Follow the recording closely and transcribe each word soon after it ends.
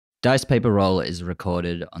Dice paper roll is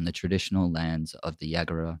recorded on the traditional lands of the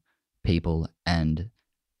Yagara people and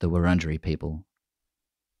the Wurundjeri people.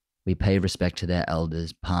 We pay respect to their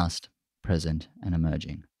elders, past, present, and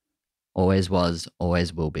emerging. Always was,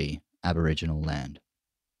 always will be Aboriginal land.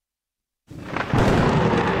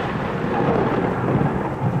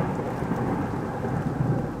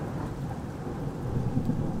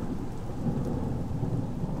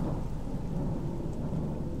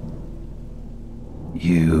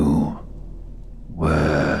 You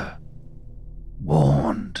were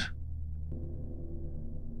warned.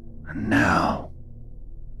 And now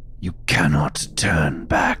you cannot turn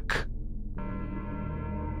back.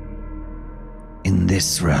 In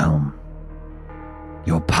this realm,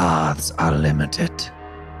 your paths are limited.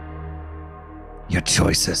 Your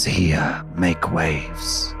choices here make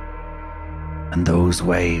waves, and those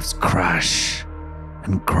waves crash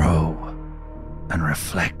and grow and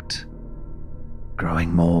reflect,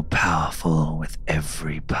 growing more powerful with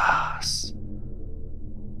every pass.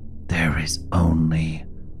 There is only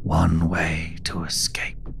one way to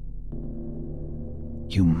escape.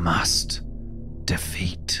 You must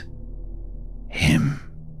defeat him.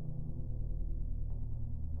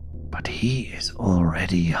 But he is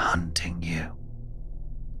already hunting you.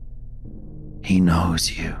 He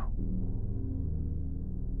knows you.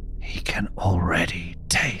 He can already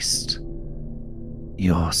taste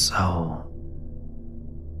your soul.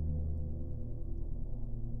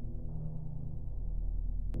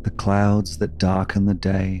 The clouds that darken the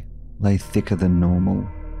day lay thicker than normal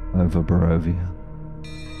over Barovia.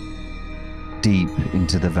 Deep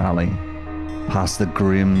into the valley, past the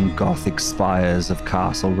grim Gothic spires of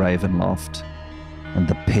Castle Ravenloft and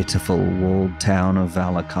the pitiful walled town of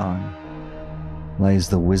Valakine, lays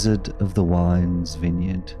the Wizard of the Wine's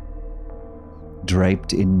vineyard.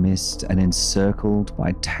 Draped in mist and encircled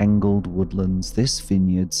by tangled woodlands, this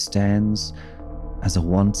vineyard stands as a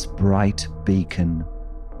once bright beacon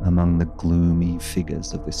among the gloomy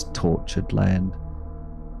figures of this tortured land.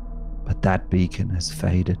 But that beacon has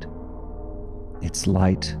faded, its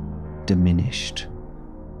light diminished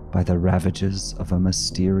by the ravages of a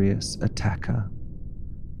mysterious attacker.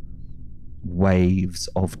 Waves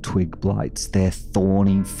of twig blights, their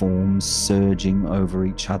thorny forms surging over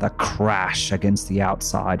each other, crash against the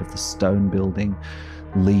outside of the stone building.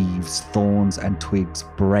 Leaves, thorns, and twigs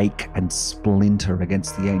break and splinter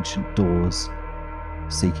against the ancient doors,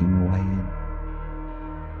 seeking a way in.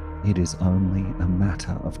 It is only a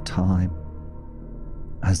matter of time.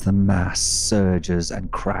 As the mass surges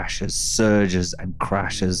and crashes,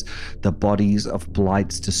 the bodies of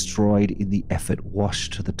blights destroyed in the effort wash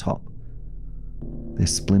to the top, their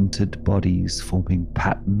splintered bodies forming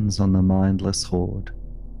patterns on the mindless horde.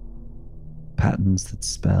 Patterns that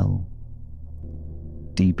spell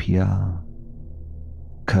DPR,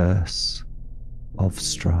 Curse of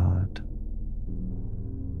Strahd.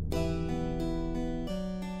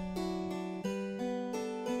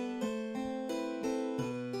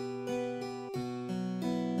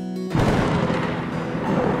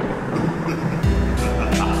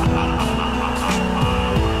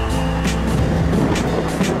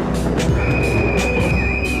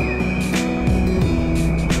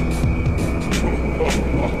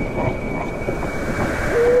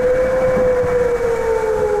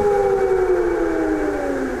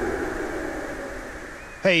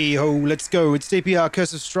 Hey ho, let's go. It's DPR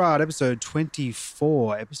Curse of Strahd, episode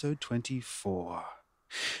 24.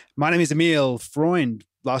 My name is Emil Freund,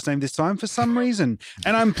 last name this time for some reason,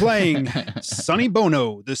 and I'm playing Sonny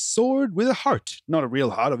Bono, the sword with a heart. Not a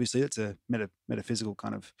real heart, obviously. It's a metaphysical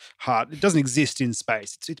kind of heart. It doesn't exist in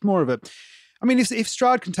space. It's more of a... I mean, if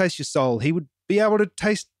Strahd can taste your soul, he would be able to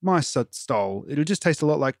taste my soul. It'll just taste a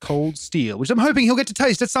lot like cold steel, which I'm hoping he'll get to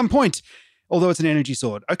taste at some point. Although it's an energy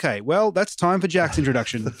sword. Okay, well, that's time for Jack's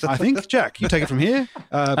introduction, I think. Jack, you take it from here.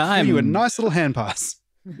 Give you a nice little hand pass.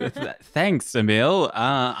 Thanks, Emil.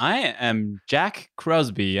 I am Jack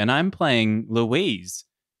Crosby, and I'm playing Louise,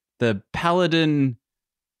 the paladin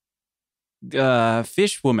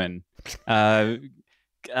fish woman. Yeah,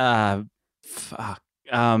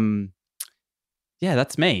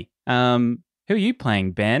 that's me. Who are you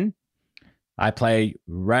playing, Ben? I play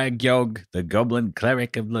Ragyog, the goblin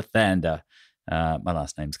cleric of Lathander. My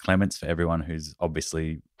last name's Clements, for everyone who's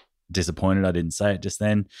obviously disappointed I didn't say it just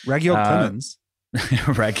then. Ragyog Clemens?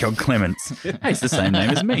 Ragyog Clements. Hey, it's the same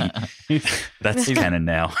name as me. That's canon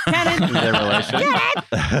now. Canon. Is there relation?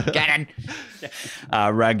 Canon.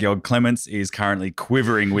 Ragyog Clements is currently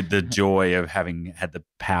quivering with the joy of having had the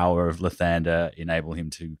power of Lathander enable him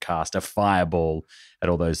to cast a fireball at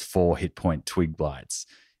all those 4 hit point twig blights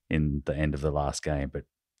in the end of the last game. But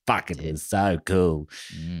Fuck, it was so cool.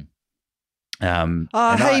 Mm.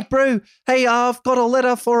 Hey, Brew. Hey, I've got a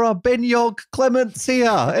letter for Ben Yog Clements here.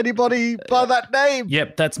 Anybody by that name?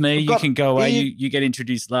 Yep, that's me. I've You got can go away. Ian- You get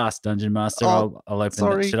introduced last, Dungeon Master. Oh, I'll open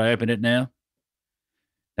sorry. it. Should I open it now?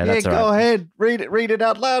 No, Yeah, that's all go right. ahead. Read it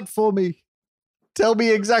out loud for me. Tell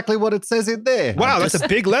me exactly what it says in there. Wow, that's a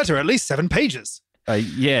big letter. At least 7 pages.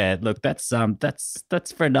 Yeah, look, that's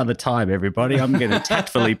for another time, everybody. I'm going to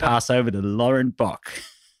tactfully pass over to Lauren Bock.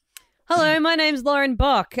 Hello, my name's Lauren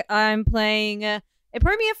Bock. I'm playing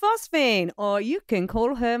Epromia Phosphine, or you can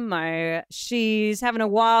call her Mo. She's having a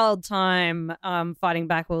wild time fighting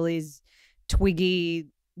back all these twiggy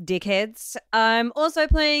dickheads. I'm also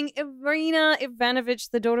playing Irina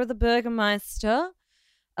Ivanovich, the daughter of the Burgermeister,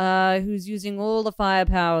 who's using all the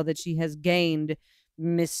firepower that she has gained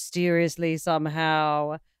mysteriously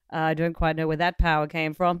somehow. I don't quite know where that power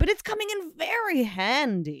came from, but it's coming in very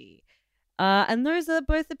handy. And those are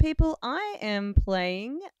both the people I am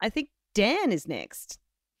playing. I think Dan is next.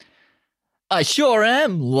 I sure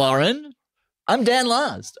am, Lauren. I'm Dan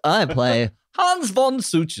Last. I play Hans von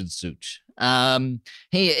Such.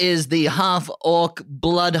 He is the half-orc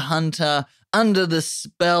blood hunter under the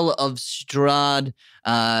spell of Strahd,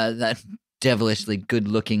 that devilishly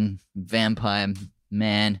good-looking vampire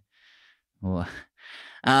man.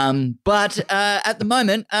 But at the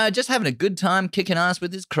moment, just having a good time kicking ass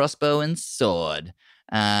with his crossbow and sword.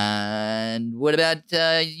 And what about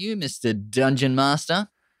you, Mr. Dungeon Master?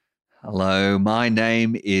 Hello, my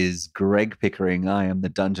name is Greg Pickering. I am the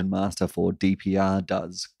Dungeon Master for DPR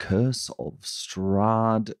does Curse of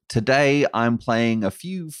Strahd. Today, I'm playing a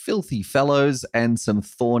few filthy fellows and some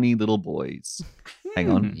thorny little boys. Hang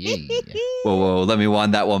on. Yeah. Whoa, let me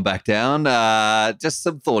wind that one back down. Just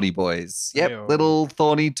some thorny boys. Yep, Hey-o. little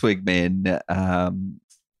thorny twig men.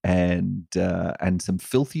 And some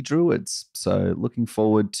filthy druids. So looking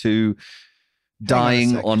forward to Hang on a dying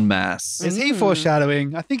sec. en masse. Is he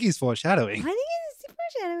foreshadowing? I think he's foreshadowing. I think it's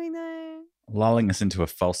foreshadowing, though. Lulling us into a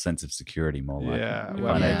false sense of security, more like. Yeah, If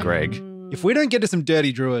well, I know yeah. Greg. Mm. If we don't get to some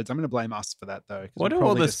dirty druids, I'm going to blame us for that, though. 'cause What we'll do all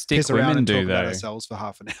probably the just stick piss around women and do, talk about though? ourselves for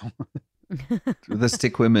half an hour. The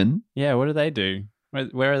stick women. Yeah, what do they do?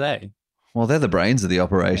 Where are they? Well, they're the brains of the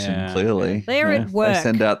operation, Yeah, clearly. They're Yeah. at work They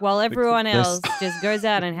send out, while everyone they're- else just goes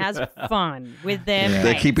out and has fun with their Yeah.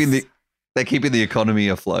 they're mates. keeping the economy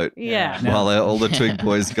afloat. Yeah. Yeah. While all the twig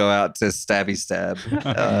boys go out to stabby stab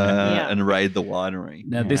Yeah. and raid the winery.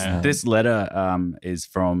 Now, Yeah. this letter is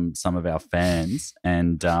from some of our fans,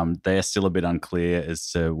 and they're still a bit unclear as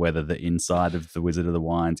to whether the inside of the Wizard of the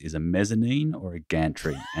Wines is a mezzanine or a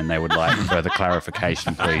gantry, and they would like further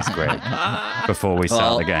clarification, please, Greg, before we start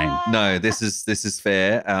Well, the game. No, this is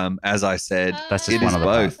fair. As I said, That's just it one is of the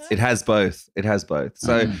both. parts. It has both. It has both.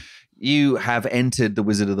 So you have entered the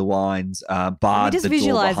Wizard of the Wines, barred just the door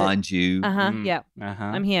visualize it. behind you. Uh-huh. Mm. Yeah. Uh-huh.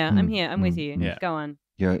 I'm here. I'm here. I'm with you. Yeah. Go on.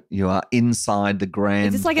 You are inside the grand.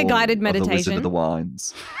 Is this like a hall guided of the Wizard meditation? of the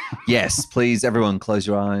Wines. Yes, please, everyone, close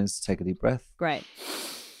your eyes. Take a deep breath. Great.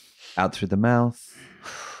 Out through the mouth.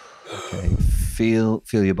 Okay, feel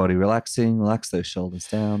your body relaxing. Relax those shoulders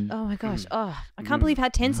down. Oh my gosh. Oh, I can't believe how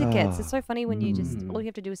tense it gets. It's so funny when you just Mm. all you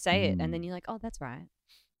have to do is say it, and then you're like, oh, that's right.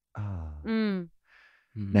 Ah. Mm.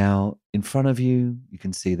 Now, in front of you, you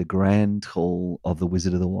can see the grand hall of the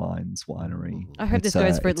Wizard of the Wines winery. I hope this It's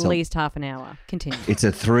goes for at it's a- least half an hour. Continue. It's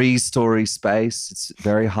a 3-story space. It's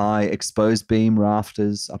very high, exposed beam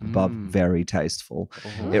rafters up above, Mm. very tasteful.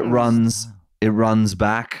 Oh. It runs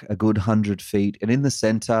back a good 100 feet, and in the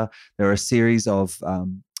center there are a series of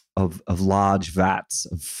large vats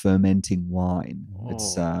of fermenting wine.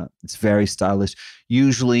 It's very stylish.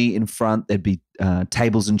 Usually in front there'd be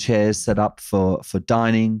tables and chairs set up for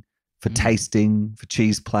dining, for tasting, for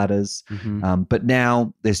cheese platters. Mhm. But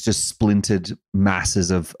now there's just splintered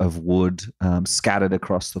masses of wood scattered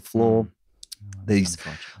across the floor.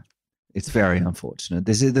 It's very unfortunate.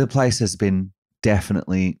 The place has been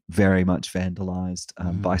definitely very much vandalized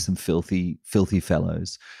by some filthy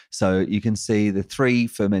fellows. So you can see the 3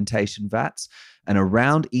 fermentation vats, and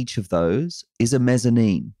around each of those is a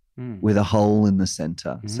mezzanine Mm. with a hole in the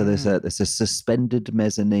center. So there's a suspended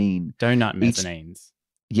mezzanine. Donut mezzanines.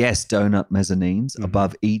 Yes, donut mezzanines Mhm.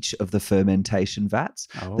 above each of the fermentation vats.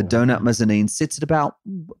 Oh, The donut mezzanine sits at about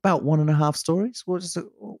 1.5 stories. What is it?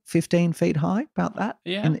 15 feet high, about that.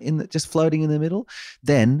 Yeah. Just floating in the middle.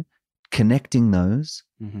 Then connecting those,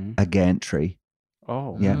 Mhm. a gantry.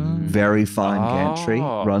 Oh. Yeah, very fine gantry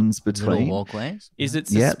Oh. runs Little between. walkways. Is it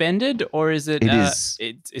Yeah. suspended or is it? It is.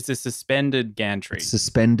 It's a suspended gantry. It's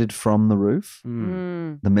suspended from the roof.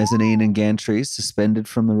 Mm. The mezzanine and gantries suspended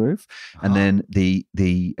from the roof, and then the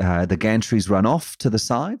gantries run off to the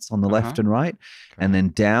sides on the left and right, and then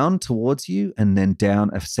down towards you, and then down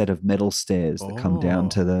a set of metal stairs that come down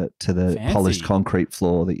to the polished Fancy. concrete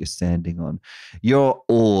floor that you're standing on. You're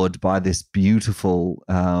awed by this beautiful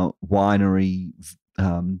winery.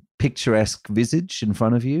 Picturesque visage in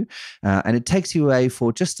front of you, and it takes you away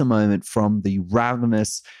for just a moment from the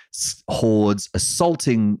ravenous hordes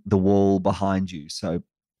assaulting the wall behind you. So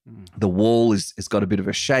the wall is got a bit of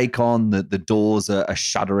a shake on. The doors are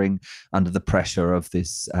shuddering under the pressure of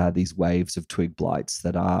these waves of twig blights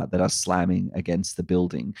that are slamming against the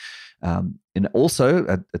building. And also,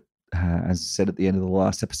 as I said at the end of the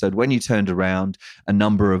last episode, when you turned around, a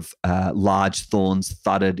number of large thorns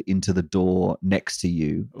thudded into the door next to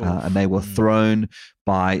you, and they were thrown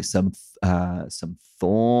by some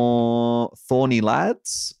thorny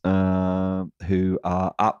lads who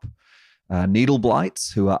are up. Needle blights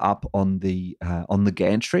who are up on the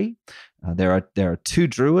gantry. There are 2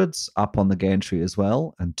 druids up on the gantry as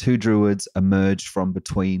well, and 2 druids emerge from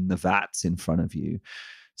between the vats in front of you.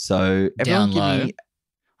 So everyone Down give low. me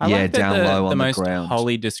I like that down low on the most ground.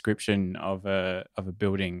 holy description of a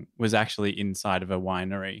building was actually inside of a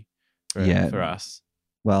winery for us.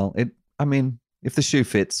 Well, if the shoe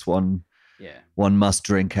fits, one must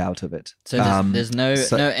drink out of it. So there's no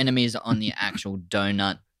enemies on the actual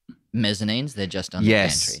donut mezzanines. They're just on the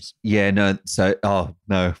gantries. Yeah, no. So,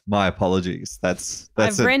 no, my apologies.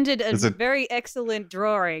 I've rendered a very excellent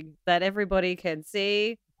drawing that everybody can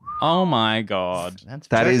see. Oh my god.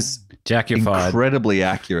 That is Jack, you're fired. incredibly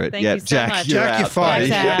accurate. Thank yeah, you so Jack, much. you're Jack, you're out, fired.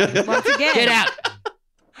 buddy. Once again. Get out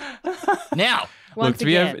now. Once Look,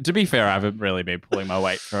 again. to be fair, I haven't really been pulling my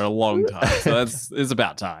weight for a long time, so it's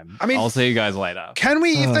about time. I mean- I'll see you guys later. Can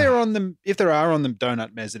we, if there are on them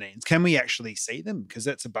donut mezzanines, can we actually see them? Because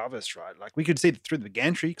that's above us, right? Like we could see through the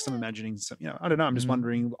gantry. Because I'm imagining some, I don't know. I'm just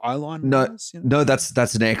wondering eyeline. No,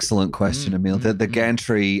 that's an excellent question, Emil. The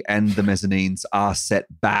gantry and the mezzanines are set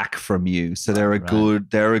back from you, so they're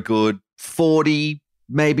a good 40,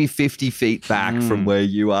 maybe 50 feet back from where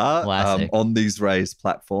you are on these raised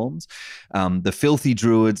platforms. The filthy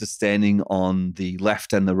druids are standing on the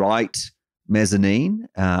left and the right mezzanine,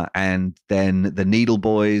 and then the needle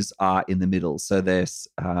boys are in the middle. So there's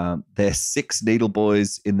 6 needle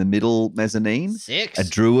boys in the middle mezzanine. 6. A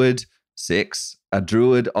druid, 6. A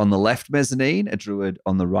druid on the left mezzanine, a druid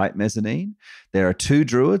on the right mezzanine. There are 2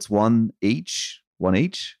 druids, one each.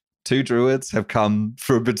 2 druids have come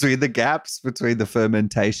from between the gaps between the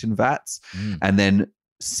fermentation vats, and then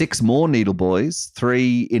 6 more needle boys,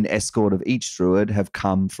 3 in escort of each druid, have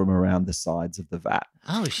come from around the sides of the vat.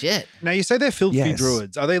 Oh shit! Now you say they're filthy Yes.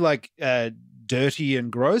 druids. Are they like dirty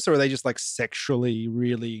and gross, or are they just like sexually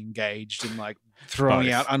really engaged and like throwing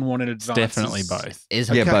Both. out unwanted advances? Definitely both. Is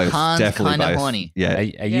Yeah, both. Hans Definitely kind of both. horny? Yeah.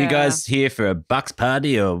 Are you guys here for a bucks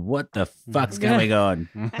party or what the fuck's going on?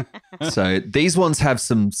 So these ones have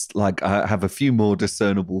some have a few more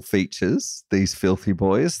discernible features. These filthy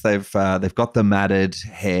boys, they've got the matted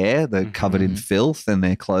hair, they're covered in filth, and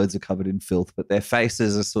their clothes are covered in filth, but their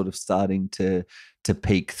faces are sort of starting to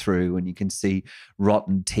peek through, and you can see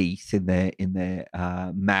rotten teeth in their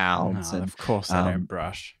mouths. No, and of course they don't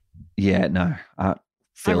brush. yeah, no,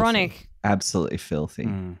 filthy. Ironic. Absolutely filthy.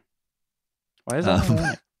 Why is that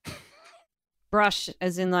ironic? Brush,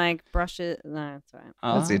 as in like brush it. No, that's right.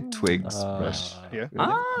 That's it. Twigs. brush. Yeah.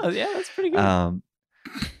 Yeah, that's pretty good.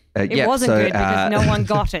 It wasn't good because no one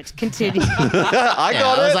got it. Continue. I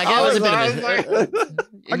got I was it. like, that was a bit of a.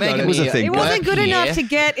 You're making it was a me thing. It wasn't good work enough here. to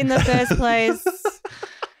get in the first place.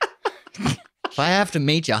 If I have to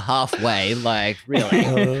meet you halfway, like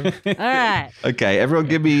really. All right. Okay, everyone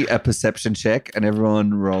give me a perception check, and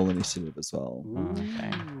everyone roll initiative as well.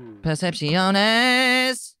 Okay.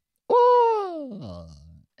 Percepciones. Ooh,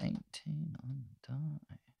 18 on the die.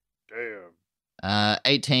 Damn.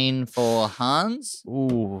 18 for Hans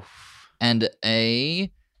Ooh. and a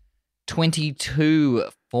 22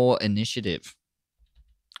 for initiative.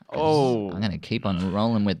 Oh. I'm going to keep on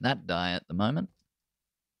rolling with that die at the moment.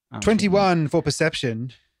 21 for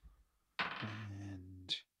perception.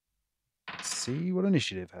 And let's see what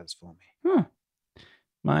initiative has for me.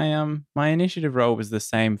 My initiative roll was the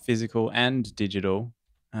same physical and digital.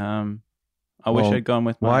 I wish Well, I'd gone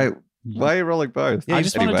with my. Why are you rolling both? I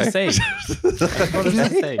just wanted to see.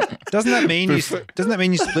 Doesn't that mean you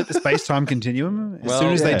split the space-time continuum as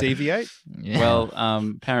soon as they deviate? Yeah. Well,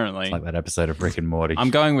 apparently, It's like that episode of Rick and Morty. I'm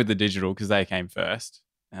going with the digital because they came first.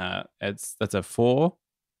 That's a 4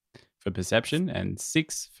 for perception and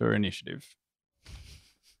 6 for initiative.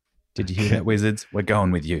 Did you hear that, wizards? We're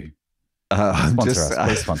going with you. I'm Sponsor just, us.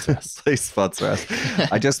 Please sponsor us. Please sponsor us.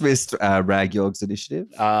 I just missed Ragyog's initiative.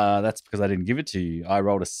 That's because I didn't give it to you. I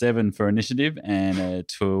rolled a 7 for initiative and a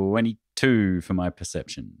 22 for my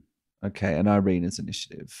perception. Okay, and Irene's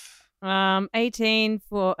initiative. 18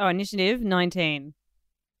 for initiative, 19.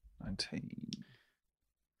 19.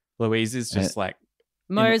 Louise is just like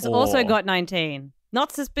Mo's in also awe. got 19.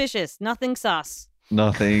 Not suspicious. Nothing sus.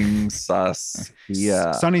 Nothing sus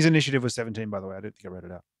here. Sonny's initiative was 17, by the way. I don't think I wrote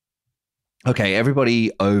it out. Okay,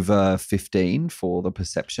 everybody over 15 for the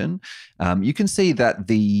perception. You can see that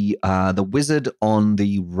the wizard on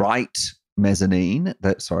the right mezzanine,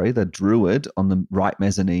 the druid on the right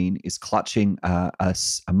mezzanine is clutching a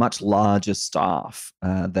much larger staff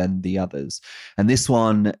than the others. And this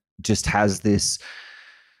one just has this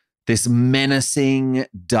menacing,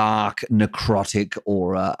 dark, necrotic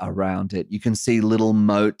aura around it. You can see little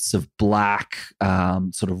motes of black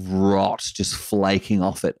sort of rot just flaking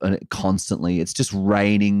off it constantly. It's just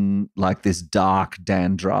raining like this dark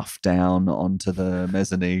dandruff down onto the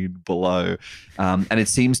mezzanine below. And it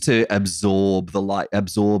seems to absorb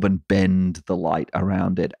and bend the light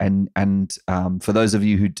around it. And for those of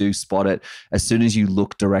you who do spot it, as soon as you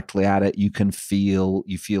look directly at it, you feel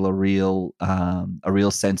a real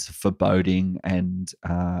sense of foreboding and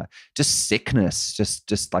just sickness,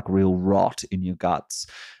 just like real rot in your guts.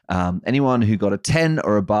 Anyone who got a 10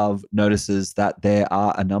 or above notices that there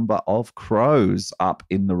are a number of crows up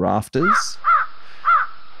in the rafters,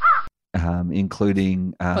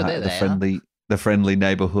 including the friendly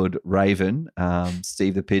neighborhood raven,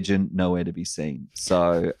 Steve the pigeon, nowhere to be seen.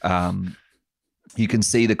 So you can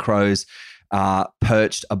see the crows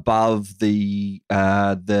perched above the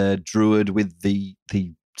druid with the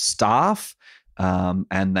staff,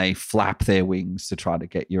 and they flap their wings to try to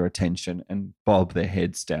get your attention and bob their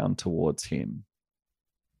heads down towards him.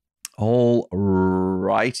 All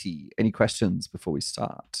righty. Any questions before we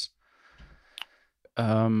start?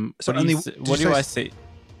 What do I see?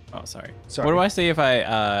 Oh, sorry. What do I see if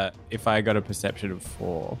I got a perception of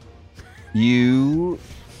 4? You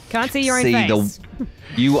can't see your own face.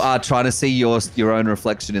 You are trying to see your own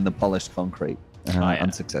reflection in the polished concrete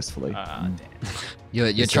unsuccessfully. Damn.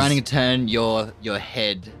 You're trying to turn your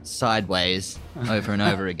head sideways over and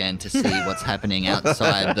over again to see what's happening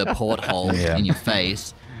outside the porthole in your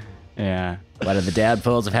face. Yeah. What are the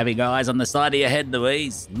downfalls of having eyes on the side of your head,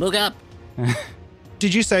 Louise? Look up.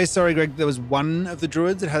 Did you say, sorry, Greg, there was one of the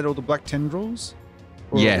druids that had all the black tendrils?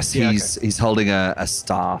 Yes, he's holding a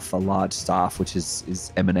staff, a large staff, which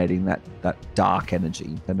is emanating that dark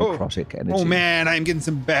energy, the necrotic energy. Oh man, I'm getting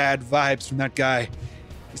some bad vibes from that guy.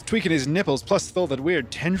 He's tweaking his nipples, plus with all that weird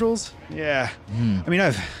tendrils. Yeah, I mean,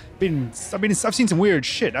 I've seen some weird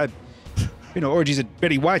shit. I've been to orgies at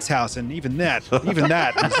Betty White's house, and even that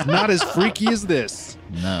is not as freaky as this.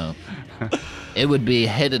 No, it would be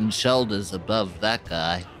head and shoulders above that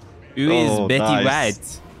guy. Who is Betty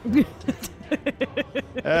nice. White?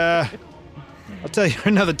 I'll tell you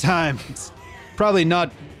another time. It's probably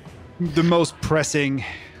not the most pressing.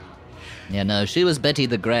 Yeah, no, she was Betty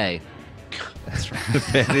the Grey. That's right.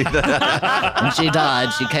 Betty the When she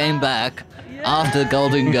died, she came back after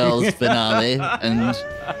Golden Girls finale, and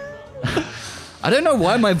I don't know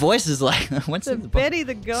why my voice is like. What's The Betty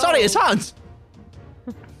the Girl. Sorry, it's Hans.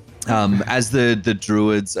 As the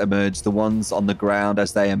druids emerge, the ones on the ground,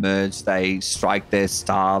 as they emerge, they strike their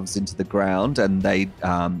staves into the ground, and they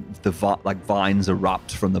vines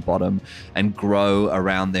erupt from the bottom and grow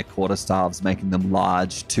around their quarterstaves, making them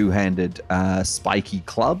large two-handed spiky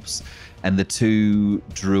clubs. And the two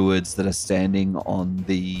druids that are standing on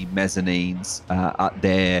the mezzanines are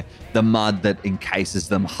there. The mud that encases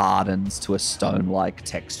them hardens to a stone-like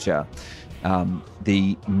texture.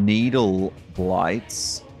 The needle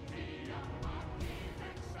blights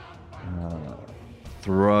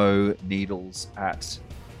throw needles at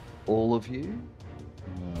all of you.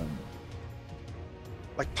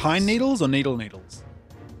 Like pine needles or needles?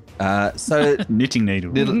 So Knitting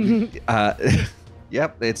needle.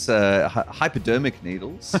 Yep, it's hypodermic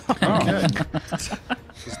needles. Okay.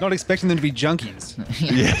 Just not expecting them to be junkies.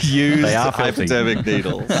 Yeah, used They are filthy. hypodermic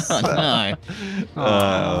needles. No.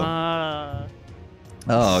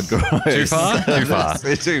 Oh, gross. Too far? Too far.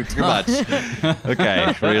 Too much.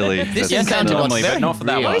 Okay, really. This That's- sounded normally, but not for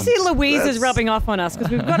that real. one. Obviously, Louise is That's- rubbing off on us because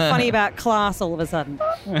we've got funny about class all of a sudden.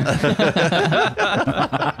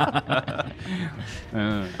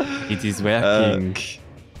 It is working.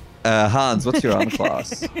 Hans, what's your armor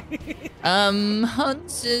class?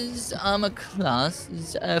 Hans's armor class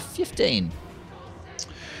is 15.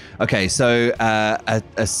 Okay, so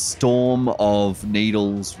a storm of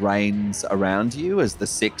needles rains around you as the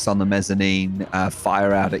 6 on the mezzanine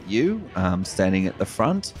fire out at you, standing at the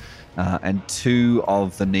front. And 2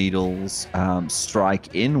 of the needles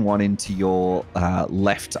strike in, one into your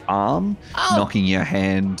left arm, knocking your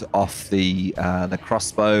hand off the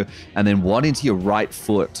crossbow, and then one into your right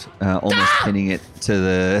foot, almost pinning it to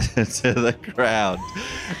the ground.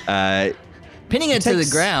 Pinning it to the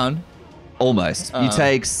ground? Almost. You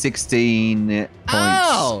take 16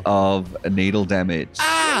 points of needle damage.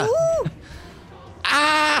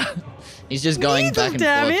 He's just going Needle back and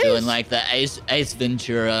damage? forth, doing like the Ace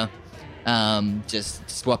Ventura, just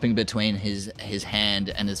swapping between his hand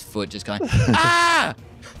and his foot, just going,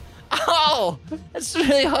 Ow! This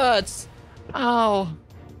really hurts. Ow.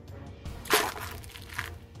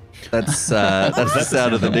 That's the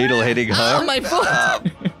sound of the needle hitting Oh, home. my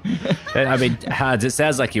foot! I mean, Hans, it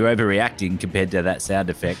sounds like you're overreacting compared to that sound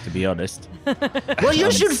effect, to be honest. Well,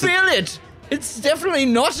 you should feel it. It's definitely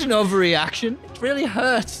not an overreaction. It really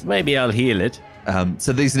hurts. Maybe I'll heal it.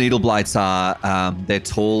 So these needle blights are they're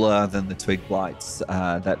taller than the twig blights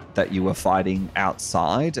that you were fighting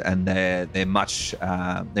outside, and they're much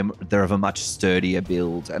they're of a much sturdier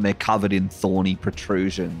build, and they're covered in thorny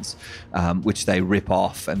protrusions, which they rip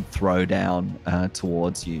off and throw down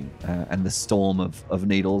towards you. And the storm of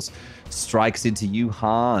needles strikes into you,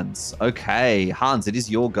 Hans. Okay, Hans, it is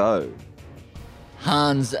your go.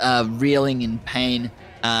 Hans, reeling in pain,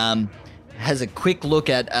 has a quick look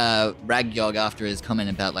at Ragyog after his comment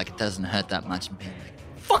about like it doesn't hurt that much, and being like,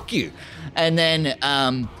 "Fuck you," and then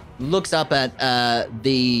looks up at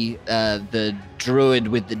the druid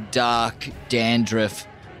with the dark dandruff,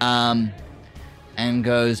 and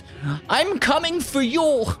goes, "I'm coming for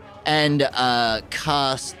you," and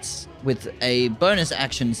casts with a bonus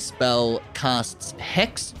action spell, casts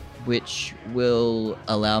Hex, which will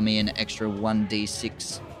allow me an extra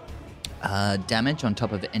 1d6 damage on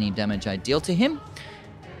top of any damage I deal to him.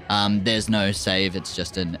 There's no save, it's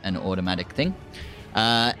just an automatic thing.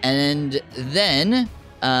 And then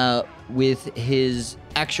with his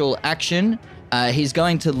actual action, he's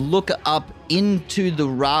going to look up into the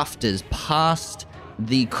rafters past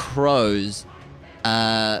the crows,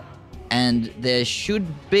 and there should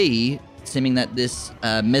be, assuming that this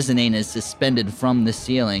mezzanine is suspended from the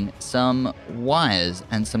ceiling, some wires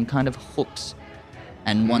and some kind of hooks,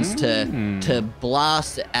 and wants to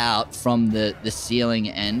blast out from the ceiling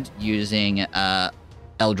end using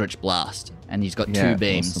Eldritch Blast. And he's got 2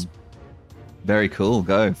 beams. Awesome. Very cool.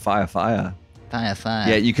 Go. Fire. Fire.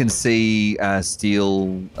 Yeah, you can see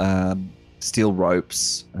steel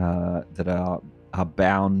ropes that are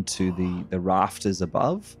bound to the rafters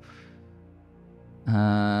above.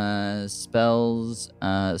 Spells.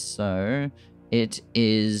 So it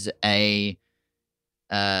is a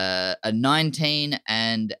 19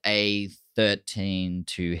 and a 13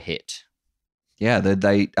 to hit. Yeah,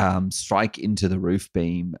 they strike into the roof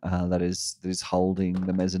beam that is holding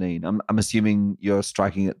the mezzanine. I'm assuming you're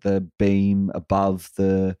striking at the beam above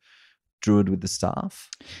the druid with the staff.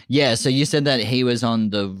 Yeah, so you said that he was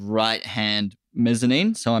on the right hand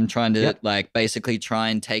mezzanine, so I'm trying to basically try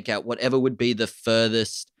and take out whatever would be the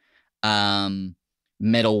furthest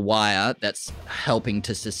metal wire that's helping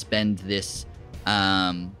to suspend this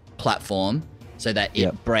platform, so that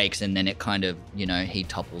it breaks, and then it kind of, he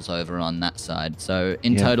topples over on that side. So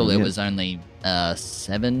in total, it was only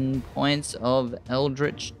 7 points of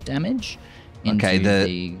eldritch damage into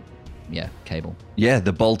the cable. Yeah,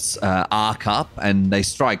 the bolts arc up and they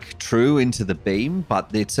strike true into the beam, but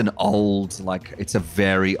it's it's a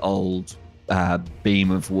very old beam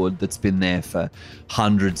of wood that's been there for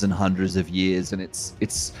hundreds and hundreds of years, and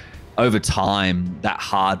it's over time, that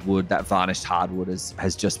varnished hardwood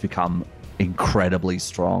has just become incredibly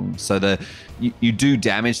strong. So you do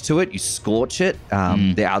damage to it, you scorch it,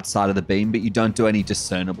 the outside of the beam, but you don't do any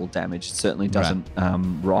discernible damage. It certainly doesn't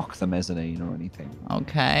rock the mezzanine or anything.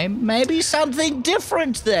 Okay, maybe something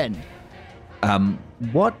different then.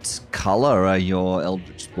 What color are your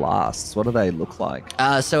Eldritch Blasts? What do they look like?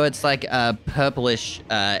 So it's like a purplish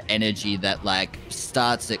energy that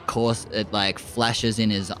starts at course. It flashes in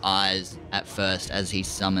his eyes at first as he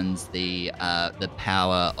summons the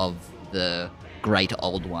power of the Great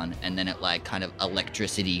Old One, and then it kind of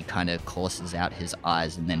electricity kind of courses out his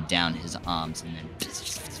eyes and then down his arms, and then.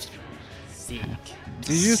 Sick.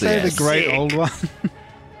 Did you say the Great Old One?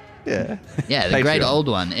 Yeah. Yeah, the Great Old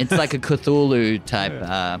One. It's like a Cthulhu type.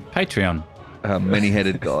 Patreon.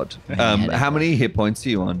 Many-headed god. Many-headed how many hit points are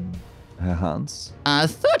you on, Hans?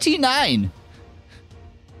 39.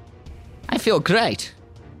 I feel great.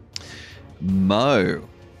 Mo.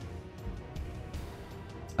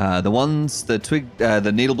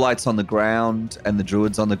 The needle blights on the ground and the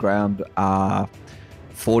druids on the ground are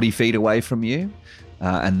 40 feet away from you,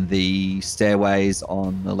 and the stairways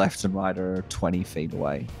on the left and right are 20 feet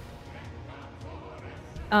away.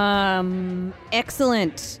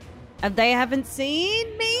 Excellent. They haven't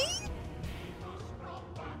seen me?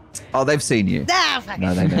 Oh, they've seen you. No, they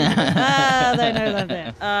know. They know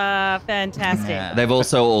that. Fantastic. Yeah. They've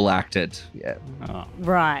also all acted. Yeah. Oh.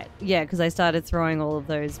 Right. Yeah, because I started throwing all of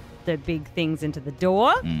the big things into the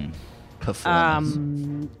door.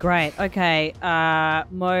 Performance. Great. Okay.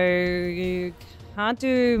 Mo can't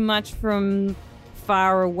do much from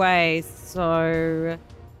far away, so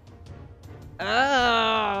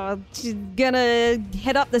she's gonna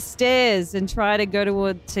head up the stairs and try to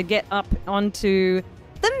go to get up onto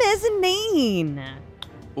the mezzanine.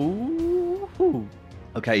 Ooh.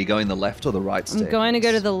 Okay, you going the left or the right stairs? I'm going to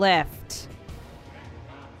go to the left.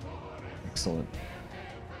 Excellent.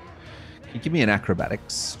 Can you give me an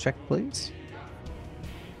acrobatics check, please?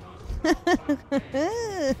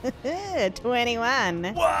 21.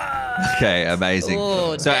 Okay, amazing.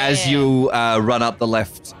 Oh, so as you run up the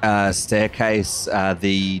left staircase,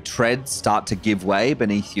 the treads start to give way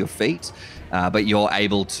beneath your feet, but you're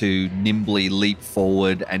able to nimbly leap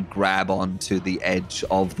forward and grab onto the edge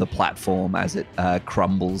of the platform as it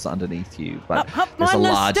crumbles underneath you. But there's a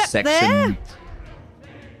large section. There.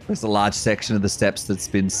 There's a large section of the steps that's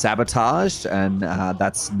been sabotaged, and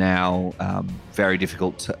that's now very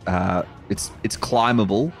difficult. It's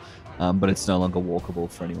climbable, but it's no longer walkable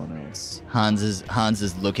for anyone else. Hans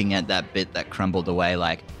is looking at that bit that crumbled away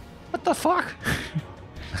like, what the fuck?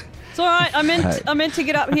 It's all right. I meant to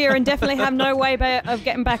get up here and definitely have no way of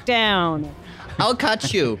getting back down. I'll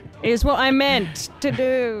catch you. Is what I meant to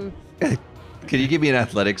do. Can you give me an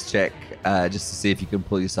athletics check just to see if you can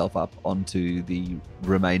pull yourself up onto the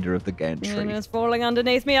remainder of the gantry? And it's falling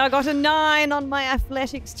underneath me. I got a 9 on my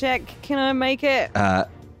athletics check. Can I make it?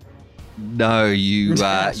 No,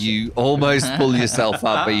 you almost pull yourself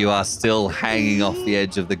up, but you are still hanging off the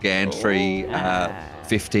edge of the gantry,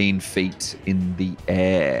 15 feet in the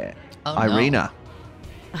air. Oh, no. Irina.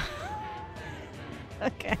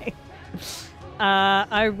 Okay.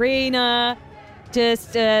 Irina just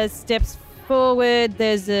steps forward.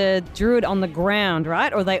 There's a druid on the ground,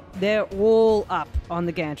 right? Or they're all up on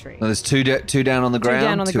the gantry. No, there's two down on the ground,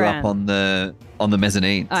 down on the two ground. up on the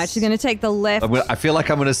mezzanine. All right, she's going to take the left. I feel like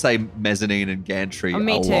I'm going to say mezzanine and gantry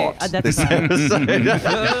me a too. lot. That's this fine.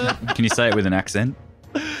 episode. Can you say it with an accent?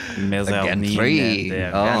 Gantry.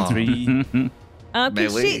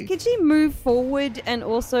 Can she move forward and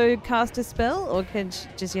also cast a spell, or does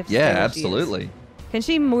she have to stay Yeah, where she is? absolutely. Can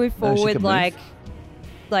she move No, she forward can move.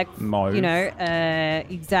 like Move. you know,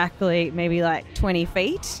 exactly maybe like 20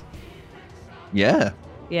 feet? Yeah.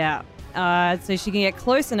 Yeah. So she can get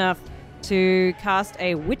close enough to cast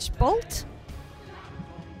a witch bolt.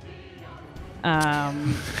 Don't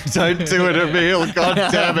do it, Emil. God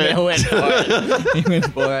damn it. He went for it. He went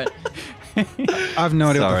for it. I have no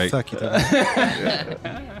idea Sorry. what the fuck you're talking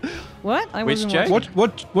about. What? I Which wasn't joke?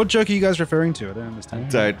 watching. What joke are you guys referring to? I don't understand.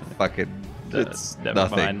 Don't fucking. It's Never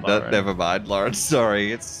nothing. mind, Lauren. Never mind, Lauren.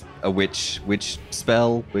 Sorry. It's a witch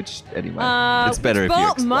spell. Anyway. It's better if you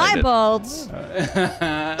bolt explain my it. bolt.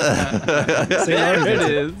 There it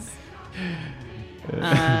is.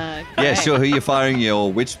 Yeah, sure. Who you firing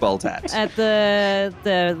your witch bolt at? At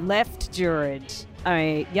the left druid.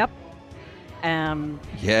 Yep.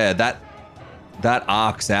 Yeah, that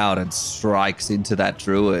arcs out and strikes into that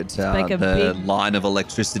druid. like a the big line of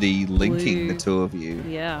electricity linking blue- the two of you.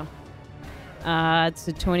 Yeah. It's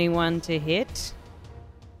a 21 to hit.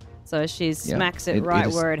 So she Yeah, smacks it it right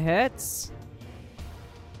is- where it hurts.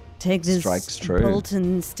 Take this Strikes true. bolt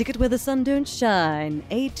and stick it where the sun don't shine.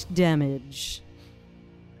 8 damage.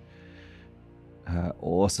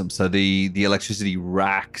 Awesome. So the electricity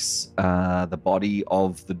racks the body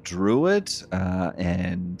of the druid,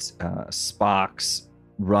 and sparks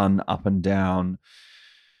run up and down.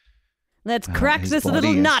 Let's crack his this body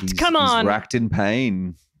little as nut. he's- Come he's on. racked in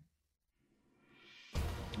pain.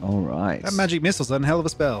 All right. That magic missile's a hell of a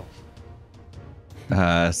spell.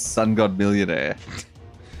 Sun God Millionaire.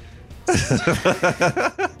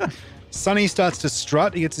 Sonny starts to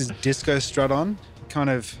strut. He gets his disco strut on. Kind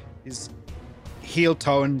of his heel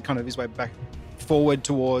toe and kind of his way back forward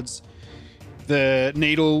towards the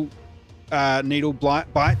needle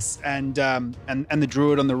bites and the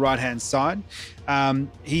druid on the right hand side.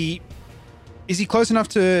 Is he close enough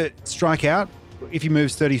to strike out if he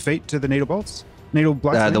moves 30 feet to the needle blights?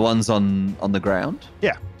 The ones on the ground?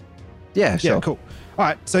 Yeah. Yeah, sure. Yeah, cool. All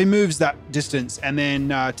right, so he moves that distance and then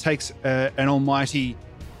takes an almighty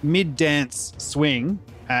mid-dance swing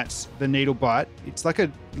at the needle bite. It's like a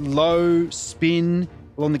low spin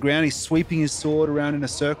along the ground. He's sweeping his sword around in a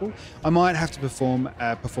circle. I might have to perform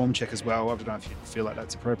a perform check as well. I don't know if you feel like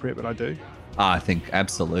that's appropriate, but I do. I think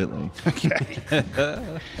absolutely. Okay.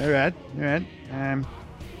 All right.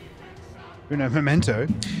 Uno memento.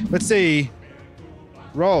 Let's see.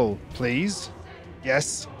 Roll, please.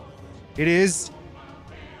 Yes, it is.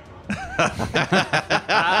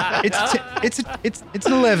 It's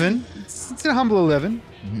an 11. It's a humble 11.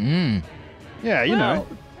 Mm. Yeah, you know.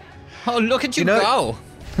 Oh, look at you, know- go.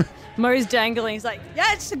 Mo's dangling. He's like,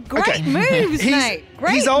 yeah, it's a great Okay. moves, mate.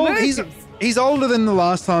 Great He's old. moves. He's older than the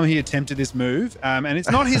last time he attempted this move, and it's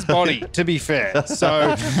not his body, to be fair.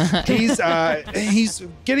 So he's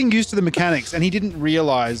getting used to the mechanics, and he didn't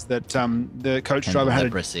realize that the coach And driver had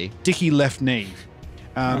leprosy. a dicky left knee,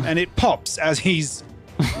 and it pops as he's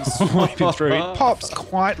swiping through. It pops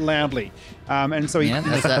quite loudly, and so Yeah,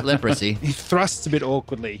 that's that leprosy. he thrusts a bit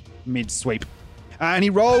awkwardly mid-sweep, and he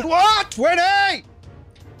rolled 20.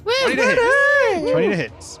 20 to hit. 20 to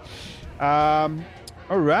hits.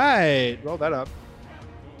 All right. Roll that up.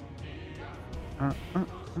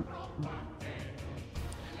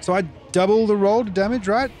 So I double the roll to damage,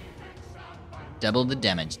 right? Double the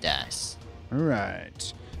damage dice. All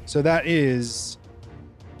right. So that is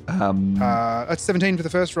that's 17 for the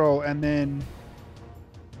first roll, and then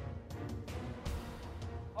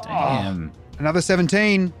Damn. another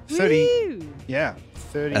 17. 30. Woo. Yeah,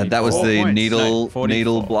 30. That was the points. needle 44.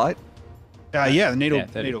 needle blight. Yeah, the needle. Yeah,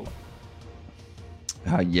 30. Needle.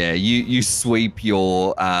 Yeah, you sweep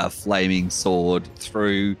your flaming sword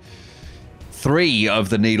through 3 of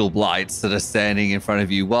the needle blights that are standing in front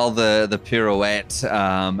of you, while the pirouette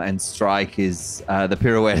and strike is the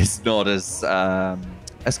pirouette is not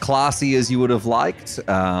as classy as you would have liked.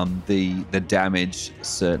 The damage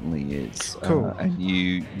certainly is. Cool.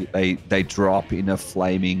 And they drop in a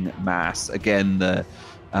flaming mass. Again, the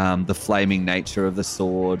flaming nature of the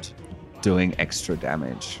sword doing extra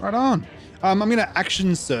damage. Right on. I'm going to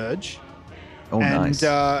action surge. Oh, and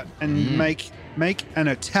nice. Make an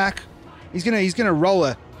attack. He's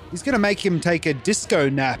gonna make him take a disco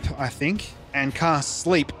nap, I think, and cast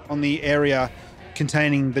sleep on the area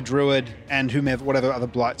containing the druid and whatever other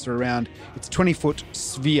blights are around. It's a 20-foot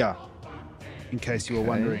sphere, in case you were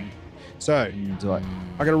wondering. So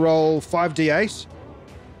I gotta roll 5d8,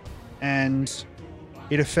 and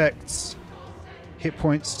it affects hit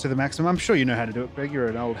points to the maximum. I'm sure you know how to do it, Greg. You're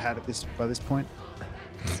an old hat by this point.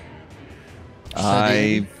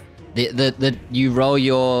 You roll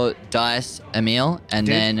your dice, Emil, and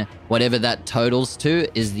Did. then whatever that totals to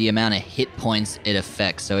is the amount of hit points it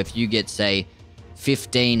affects. So if you get, say,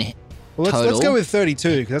 15 Well, let's total, go with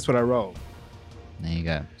 32 because that's what I rolled. there you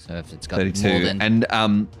go. So if it's got 32. more than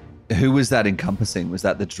And who was that encompassing? Was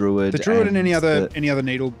that the druid? The druid and any other the-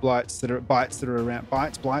 needle blights that are around,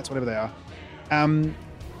 blights, whatever they are,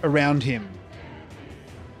 around him.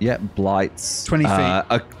 Yeah, blights. 20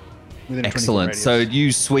 feet. Within a 20-foot Excellent. radius. So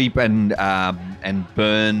you sweep and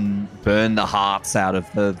burn the hearts out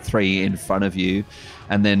of the 3 in front of you,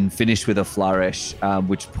 and then finish with a flourish,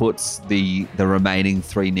 which puts the remaining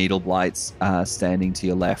 3 needle blights standing to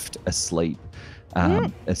your left asleep.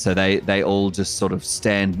 So they all just sort of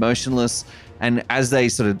stand motionless, and as they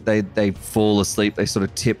they fall asleep, they sort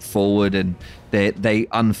of tip forward and they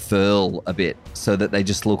unfurl a bit so that they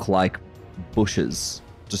just look like bushes.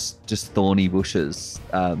 Just thorny bushes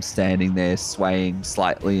standing there swaying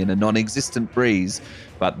slightly in a non-existent breeze,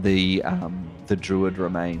 but the druid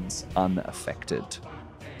remains unaffected.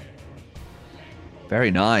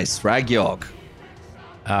 Very nice. Ragyog.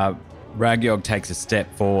 Ragyog takes a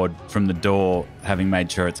step forward from the door, having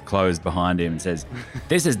made sure it's closed behind him, and says,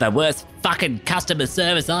 "This is the worst fucking customer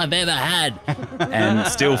service I've ever had." And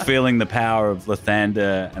still feeling the power of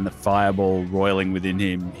Lathander and the fireball roiling within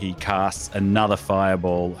him, he casts another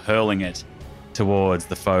fireball, hurling it towards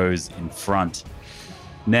the foes in front.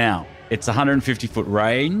 Now, it's 150-foot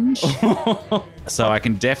range, so I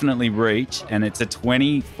can definitely reach, and it's a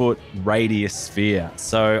 20-foot radius sphere.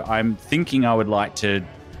 So I'm thinking I would like to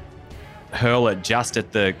hurl it just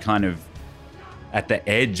at the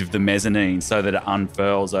edge of the mezzanine so that it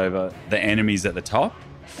unfurls over the enemies at the top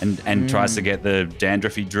and tries to get the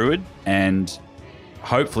dandruffy druid and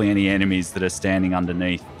hopefully any enemies that are standing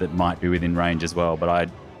underneath that might be within range as well. But I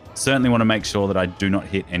certainly want to make sure that I do not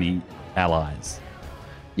hit any allies.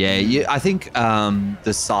 Yeah, I think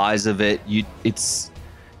the size of it, it's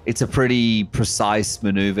a pretty precise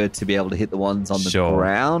maneuver to be able to hit the ones on the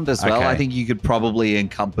ground as well. Okay. I think you could probably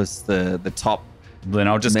encompass the top. Then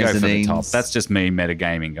I'll just go for the Mezzanines. top. That's just me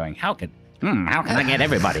metagaming going, how How can I get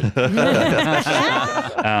everybody?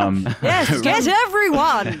 Yes, get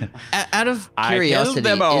everyone. Out of I killed curiosity,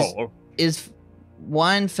 them all. is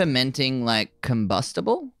wine fermenting like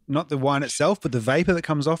combustible? Not the wine itself, but the vapor that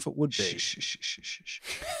comes off it would be.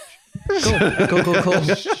 Cool. Cool.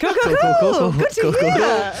 Good to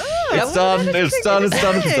hear. It's done. It's done. It's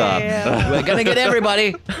done. It's done. We're gonna get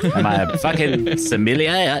everybody. Am I a fucking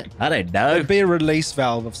sommelier? I don't know. It'd be a release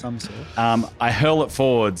valve of some sort. I hurl it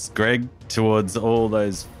forwards, Greg, towards all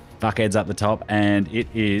those fuckheads up the top, and it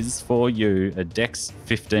is for you a Dex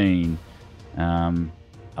 15.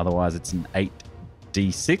 Otherwise, it's an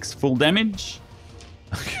 8d6 full damage.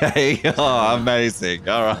 Okay. Oh, amazing.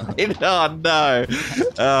 All right. Oh, no.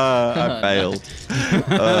 I failed.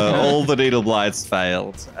 All the needle blights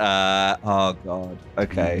failed. Oh, God.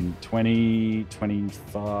 Okay. 20,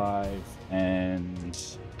 25,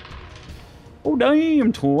 and... Oh,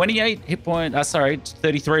 damn. 28 hit points.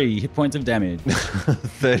 33 hit points of damage.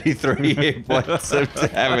 33 hit points of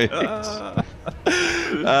damage.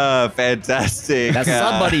 Fantastic. Now,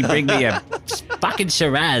 somebody bring me a fucking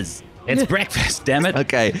Shiraz. It's breakfast, damn it.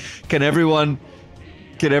 Okay. Can everyone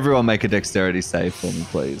make a dexterity save for me,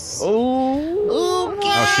 please? Oh,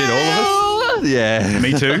 shit, all of us? Yeah.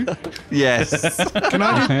 Me too? Yes. Can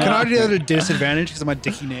I do that at a disadvantage because of my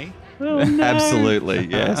dicky knee? Absolutely.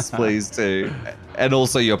 Yes, please do. And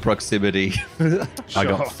also your proximity. I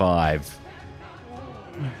got 5.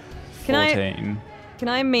 Can I 14. can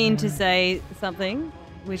I mean to say something,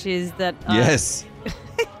 which is that Yes.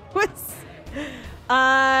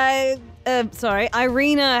 sorry,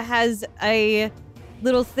 Irina has a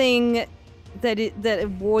little thing that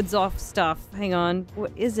wards off stuff. Hang on,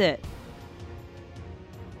 what is it?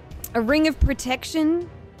 A ring of protection.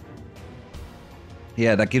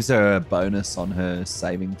 Yeah, that gives her a bonus on her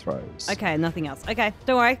saving throws. Okay, nothing else. Okay,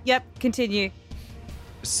 don't worry. Yep, continue.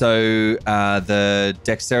 So the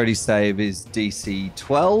dexterity save is DC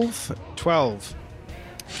 12. 12.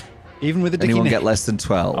 Even with a dicky Anyone knee. get less than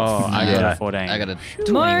 12? Oh, I got Yeah. a 14. I got a Mo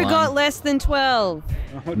 21. got less than 12.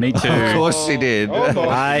 Me too. Of course she did. Oh, boy.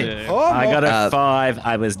 I got a 5.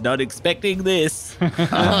 I was not expecting this. Mo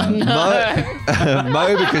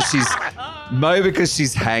because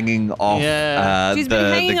she's hanging off Yeah. She's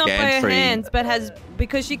been hanging the off by her gantry. hands, but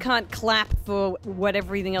because she can't clap for what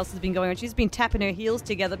everything else has been going on, she's been tapping her heels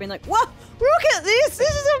together, being like, "Whoa, look at this! This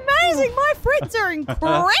is amazing! My friends are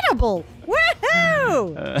incredible!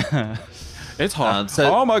 Woohoo!" It's hot.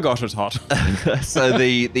 so- Oh my gosh, it's hot. So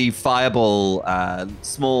the fireball,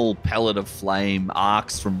 small pellet of flame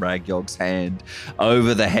arcs from Ragyog's hand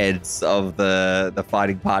over the heads of the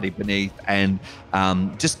fighting party beneath and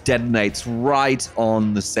just detonates right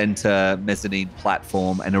on the center mezzanine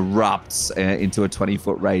platform and erupts into a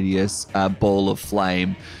 20-foot radius ball of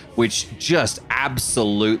flame, which just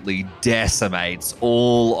absolutely decimates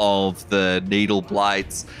all of the needle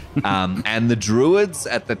blights. And the druids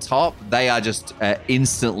at the top, they are just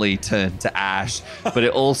instantly turned to ash. But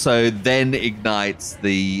it also then ignites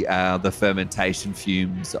the fermentation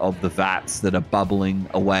fumes of the vats that are bubbling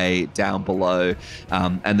away down below.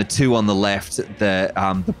 And the two on the left,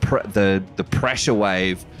 the pressure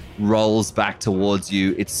wave rolls back towards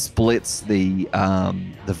you. It splits the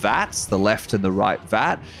vats, the left and the right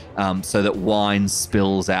vat, so that wine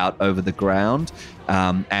spills out over the ground.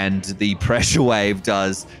 And the pressure wave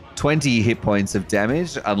does 20 hit points of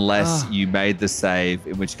damage unless you made the save,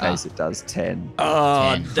 in which case it does 10.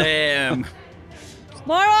 Oh, 10. damn.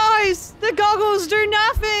 My eyes! The goggles do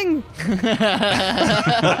nothing!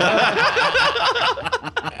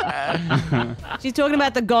 She's talking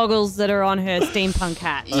about the goggles that are on her steampunk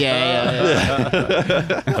hat.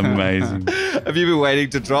 Yeah. Amazing. Have you been waiting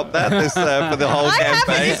to drop that for the whole I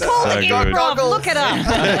campaign? haven't. It's called So good. improv. Look it up.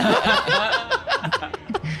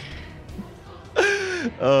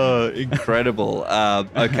 Oh, incredible.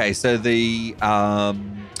 Okay, so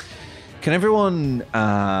can everyone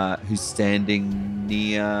who's standing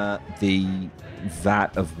near the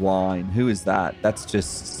vat of wine, who is that? That's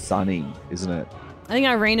just Sunny, isn't it? I think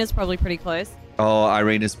Irina's probably pretty close. Oh,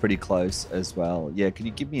 Irina's pretty close as well. Yeah, can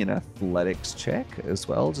you give me an athletics check as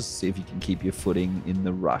well? Just to see if you can keep your footing in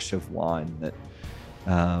the rush of wine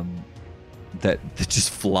that just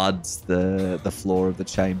floods the floor of the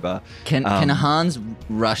chamber. Can Hans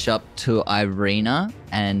rush up to Irina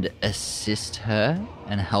and assist her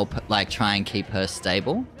and help, like, try and keep her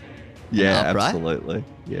stable? Yeah, Upright? absolutely.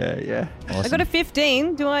 Yeah. I got a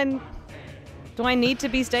 15. Do I need to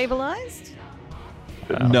be stabilized?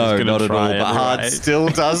 No, gonna not at all. try But Hart anyway. still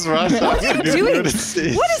does rush up. What are you doing? What is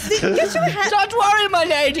this? Get your hand. Don't worry, my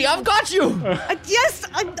lady. I've got you. Yes,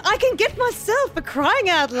 I can get myself, for crying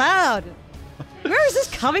out loud. Where is this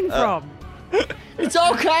coming from? It's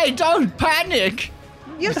okay. Don't panic.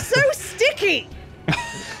 You're so sticky.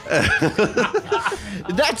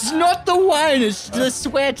 That's not the wine. It's the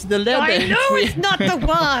sweat, the leather. I know it's not the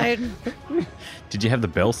wine. Did you have the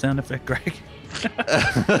bell sound effect, Greg?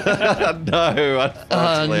 No,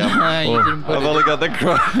 unfortunately. You didn't put I've it. only got the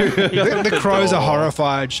crow. The crows are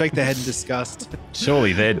horrified, shake their head in disgust.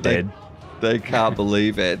 Surely they're dead. They can't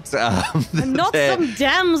believe it. And not they're- some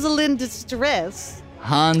damsel in distress.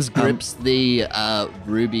 Hans grips the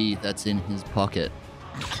ruby that's in his pocket.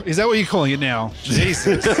 Is that what you're calling it now?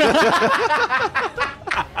 Jesus.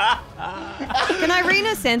 Can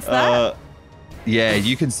Irina sense that? Yeah,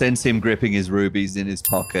 you can sense him gripping his rubies in his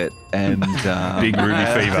pocket and Big ruby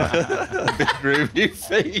fever. Big ruby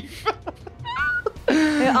fever.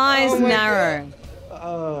 Her eyes narrow.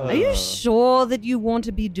 Oh. Are you sure that you want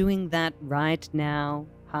to be doing that right now,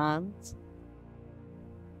 Hans?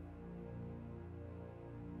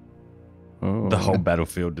 The whole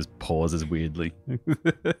battlefield just pauses weirdly.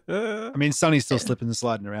 I mean, Sonny's still slipping and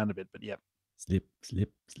sliding around a bit, but yeah. Slip,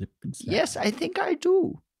 slip, slip, and slap. Yes, I think I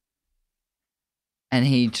do. And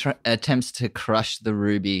he attempts to crush the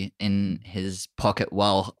ruby in his pocket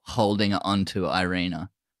while holding it onto Irina.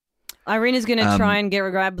 Irina's going to try and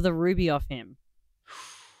grab the ruby off him.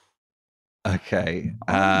 Okay.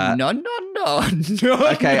 No.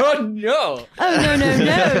 Okay. No. Oh, no.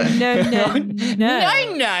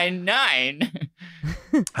 999.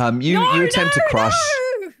 You attempt to crush.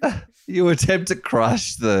 You attempt to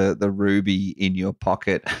crush the ruby in your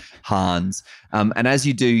pocket, Hans. And as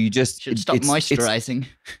you do, you just Should stop moisturizing.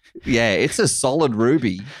 It's a solid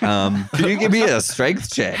ruby. Can you give me a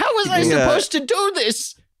strength check? How was I supposed to do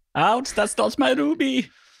this? Ouch, that stops my ruby.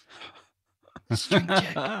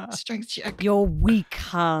 Strength check. You're weak,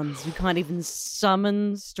 Hans. You can't even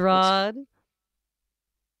summon Strahd.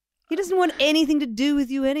 He doesn't want anything to do with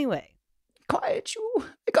you anyway. Quiet you.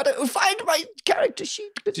 I gotta find my character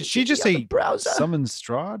sheet. Did she just on the say browser? summon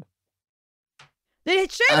Strahd?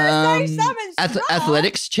 Did she say summon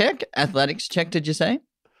Strahd? Athletics check, did you say?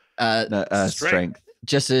 Strength.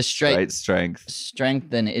 Just a straight Strength. strength,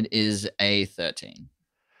 then it is a 13.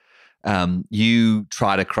 You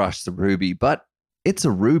try to crush the ruby, but it's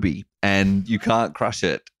a ruby and you can't crush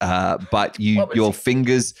it. But your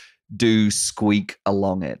fingers do squeak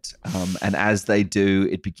along it. And as they do,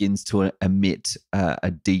 it begins to emit a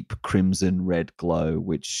deep crimson red glow,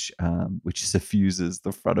 which suffuses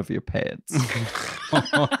the front of your pants.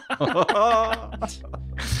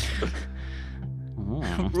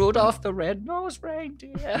 Rudolph the red-nosed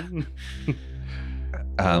reindeer.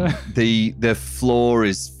 The floor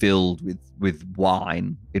is filled with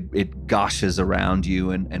wine. It gushes around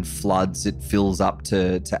you and floods. It fills up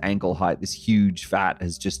to ankle height. This huge vat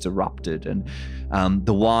has just erupted, and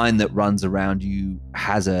the wine that runs around you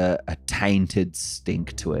has a tainted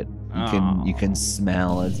stink to it. You can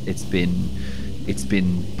smell it's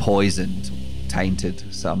been poisoned, tainted.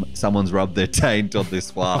 Someone's rubbed their taint on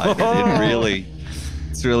this wine.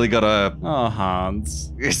 It's really got a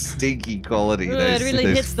Hans. stinky quality. It really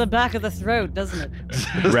hits the back of the throat, doesn't it?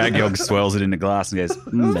 Ragyog swirls it in a glass and goes,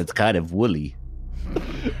 it's kind of woolly.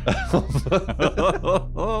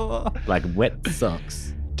 Like wet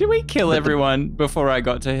socks. Did we kill everyone before I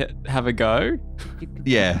got to have a go?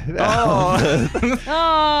 Yeah. Oh,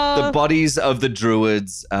 The bodies of the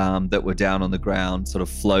druids that were down on the ground sort of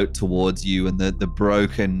float towards you, and the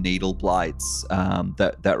broken needle blights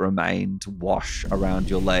that remained wash around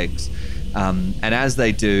your legs. And as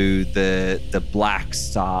they do, the black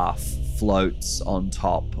staff floats on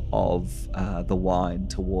top of the wine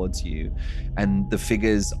towards you, and the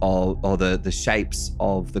figures or the shapes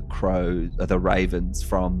of the crows, the ravens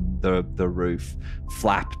from the roof,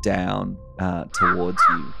 flap down towards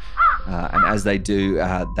you. And as they do,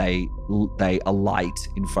 they alight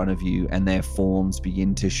in front of you, and their forms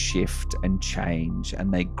begin to shift and change,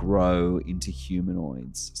 and they grow into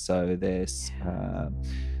humanoids. So there's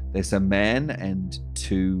a man and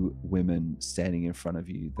two women standing in front of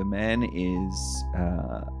you. The man is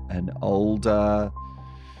an older,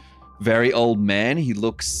 very old man. He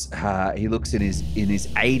looks in his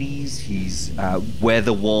 80s. He's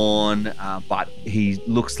weather worn, but he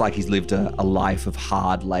looks like he's lived a life of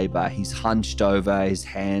hard labor. He's hunched over. His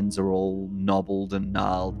hands are all knobbled and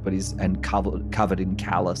gnarled, but covered in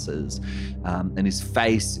calluses, and his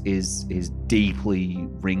face is deeply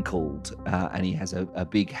wrinkled, and he has a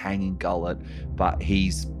big hanging gullet, but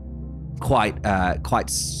he's quite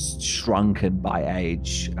shrunken by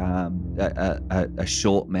age, a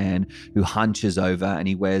short man who hunches over, and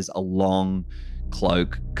he wears a long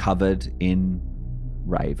cloak covered in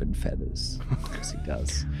raven feathers. Yes, he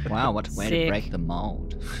does. Wow, what a way Sick. to break the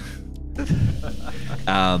mold.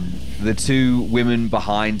 The two women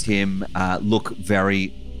behind him look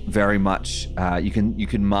very, very much. You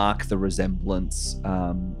can mark the resemblance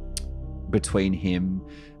between him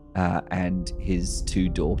and his two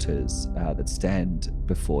daughters that stand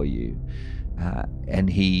before you, and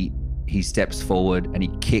he steps forward and he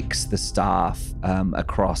kicks the staff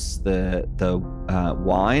across the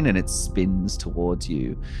wine, and it spins towards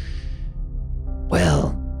you.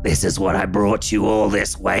 Well, this is what I brought you all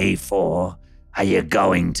this way for. Are you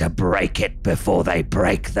going to break it before they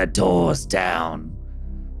break the doors down?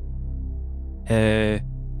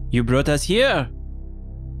 You brought us here.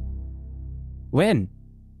 When?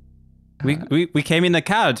 We came in a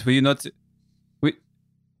cart. Were you not?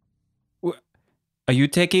 Are you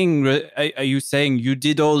taking? Are you saying you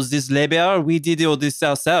did all this labor? We did all this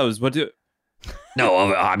ourselves. What?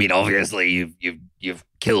 No, I mean obviously you've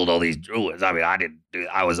killed all these druids. I mean I didn't.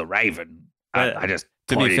 I was a raven. I just.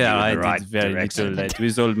 To be fair, I right did very direction. little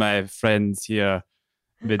with all my friends here.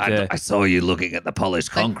 But I saw you looking at the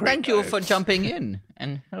polished concrete. Thank you though. for jumping in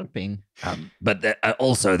and helping. But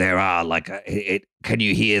also there are can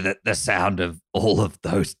you hear the sound of all of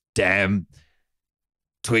those damn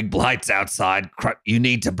twig blights outside? You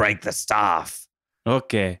need to break the staff.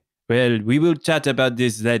 Okay. Well, we will chat about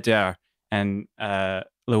this later. And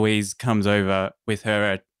Louise comes over with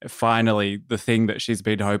her, finally, the thing that she's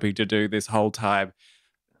been hoping to do this whole time,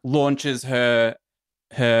 launches her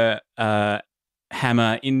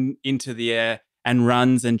hammer into the air and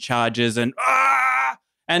runs and charges and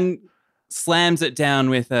slams it down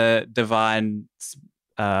with a divine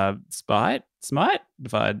smite.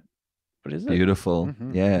 Divine. What is it? Beautiful.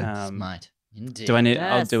 Mhm. Yeah. Smite. Indeed. Do I need?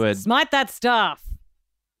 Yes, I'll do it. Smite that staff.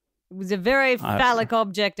 It was a very phallic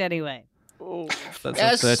object anyway. That's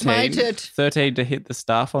Yes, a 13. smite it. 13 to hit the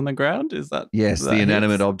staff on the ground. Is that? Yes, that the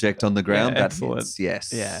inanimate hits? object on the ground. Yeah, That excellent. hits.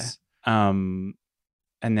 Yes. Yeah.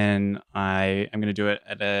 And then I am going to do it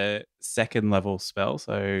at a second level spell.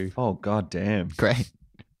 So Oh god damn. Great.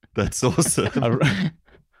 That's awesome.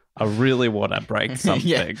 I really want to break something.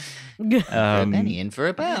 Yeah. For a penny in for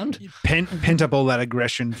a pound. Pent up all that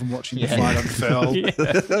aggression from watching the Yeah. fight unfurl.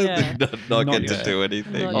 Yeah. not Not get to yet. do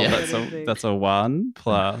anything. Not Oh, yet. that's a 1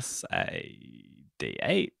 plus a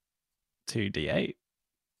D8. 2d8.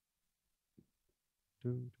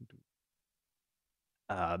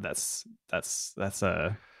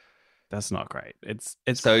 That's not great. It's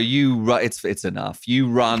So it's enough. You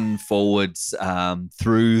run forwards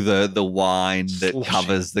through the wine that Sloshing.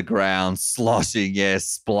 covers the ground, sloshing,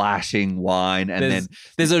 splashing wine, and then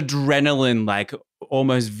there's adrenaline like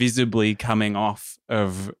almost visibly coming off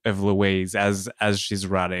of Louise as she's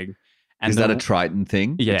running. And is that a Triton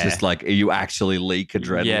thing? Yeah. Just like you actually leak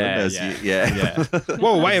adrenaline as you Yeah.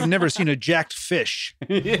 Whoa, I have never seen a jacked fish.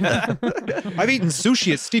 Yeah. I've eaten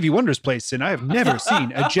sushi at Stevie Wonder's place and I have never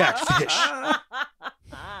seen a jacked fish.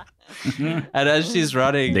 And as she's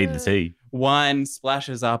running, Need the tea. wine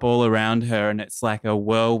splashes up all around her, and it's like a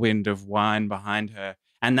whirlwind of wine behind her.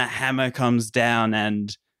 And the hammer comes down,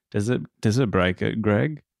 and does it break it,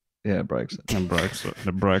 Greg? Yeah, it breaks it. It breaks it.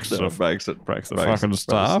 It breaks No, it. it breaks it. Breaks the Breaks fucking it.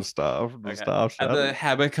 staff. Breaks the staff. The Okay. staff. And the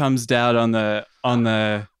hammer comes down on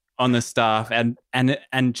the staff, and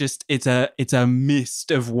just it's a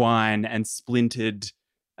mist of wine and splintered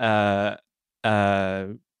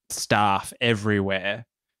staff everywhere.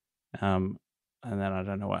 And then I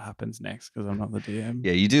don't know what happens next because I'm not the DM.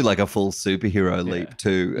 Yeah, you do like a full superhero leap Yeah.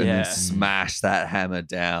 too, and Yeah. then smash that hammer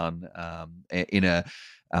down in a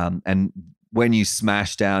and when you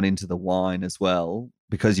smash down into the wine as well,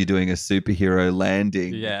 because you're doing a superhero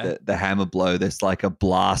landing, Yeah. the hammer blow, there's like a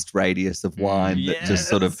blast radius of wine that just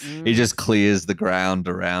sort of it just clears the ground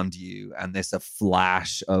around you, and there's a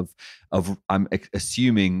flash of I'm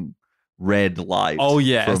assuming red light Oh,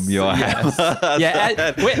 yes. from your Yes. hammer.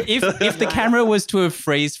 Yeah, if the camera was to have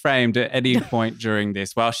freeze framed at any point during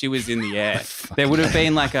this while she was in the air, there would have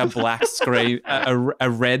been like a black screen, a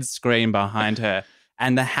red screen behind her,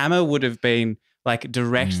 and the hammer would have been like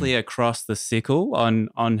directly across the sickle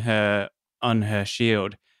on her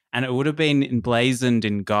shield, and it would have been emblazoned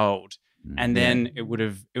in gold. And then it would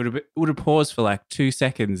have paused for like 2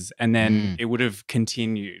 seconds, and then it would have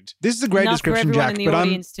continued. This is a great Enough for description, everyone Jack, in the but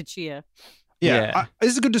audience to cheer. Yeah,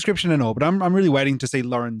 this is a good description and all, but I'm really waiting to see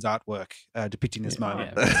Lauren's artwork depicting this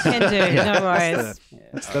moment. Can do. No worries.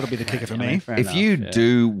 That'll be the kicker for me. If you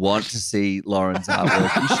do want to see Lauren's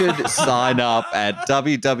artwork, you should sign up at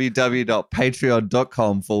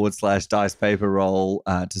www.patreon.com/Dice Paper Roll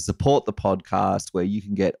to support the podcast, where you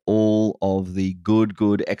can get all of the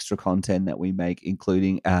good extra content that we make,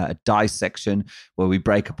 including a dice section where we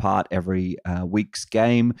break apart every week's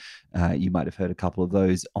game. You might have heard a couple of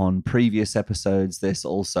those on previous episodes. There's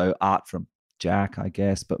also art from Jack, I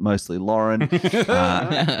guess, but mostly Lauren. It's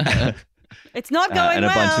not going and a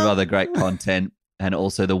well. bunch of other great content, and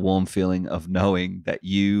also the warm feeling of knowing that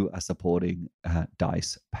you are supporting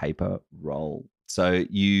Dice Paper Roll. So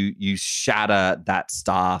you shatter that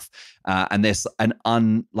staff, and there's an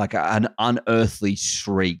unearthly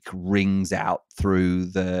shriek rings out through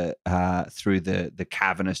the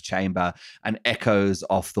cavernous chamber and echoes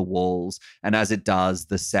off the walls. And as it does,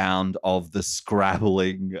 the sound of the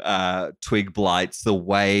scrabbling twig blights, the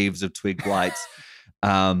waves of twig blights,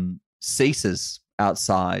 ceases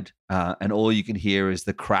outside, and all you can hear is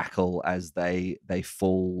the crackle as they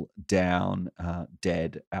fall down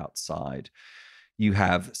dead outside. You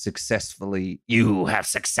have successfully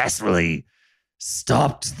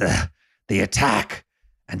stopped the attack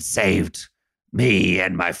and saved me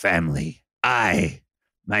and my family. My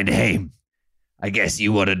name. I guess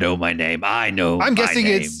you want to know my name. I know. I'm my guessing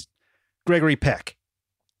name. it's Gregory Peck.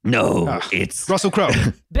 No, it's Russell Crowe.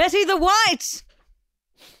 Betty the White.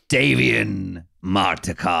 Davian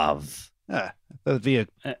Martikov. That'd be a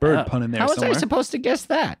bird pun in there How was somewhere. I supposed to guess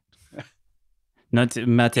that? Not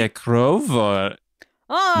Mattia Krov or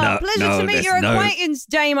Oh, pleasure to meet your acquaintance,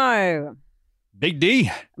 Damo. Big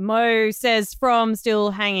D. Mo says from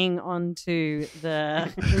still hanging onto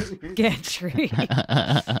the gantry.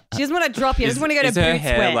 She doesn't want to drop you. She doesn't want to go to is her boot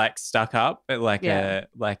hair sweat. like stuck up, like Yeah.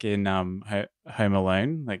 like in Home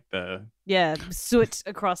Alone, like the soot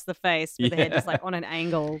across the face with the head just like on an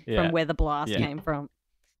angle from where the blast came from.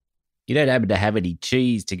 You don't happen to have any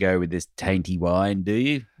cheese to go with this tainty wine, do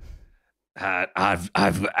you? I've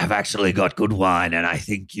actually got good wine, and I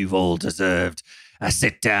think you've all deserved a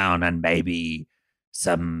sit down and maybe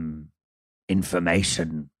some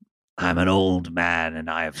information. I'm an old man, and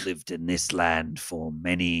I have lived in this land for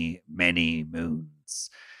many, many moons,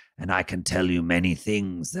 and I can tell you many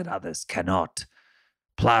things that others cannot.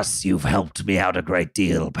 Plus, you've helped me out a great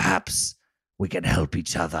deal. Perhaps we can help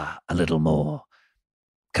each other a little more.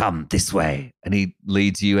 Come this way. And he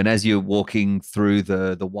leads you, and as you're walking through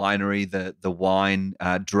the winery, the wine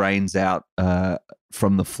drains out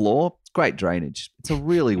from the floor. It's great drainage. It's a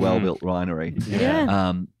really well-built winery.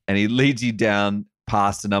 Yeah. And he leads you down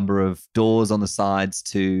past a number of doors on the sides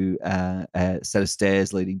to a set of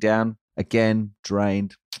stairs leading down. Again,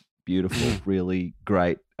 drained. Beautiful, really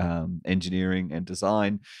great engineering and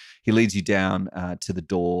design. He leads you down to the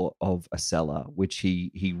door of a cellar, which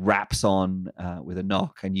he raps on with a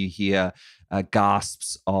knock, and you hear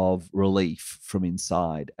gasps of relief from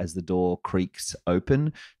inside as the door creaks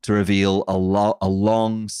open to reveal a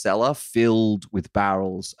long cellar filled with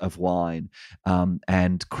barrels of wine,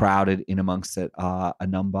 and crowded in amongst it are a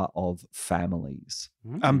number of families.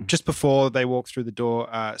 Just before they walk through the door,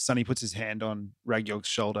 Sonny puts his hand on Ragyog's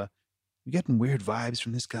shoulder. You getting weird vibes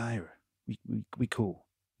from this guy, or we cool?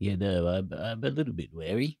 Yeah, no, I'm a little bit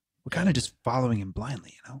wary. We're kind of just following him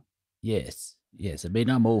blindly, you know? Yes. I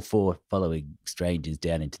mean, I'm all for following strangers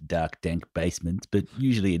down into dark, dank basements, but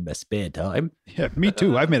usually in my spare time. Yeah, me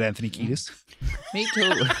too. I've met Anthony Kiedis. Me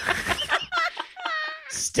too.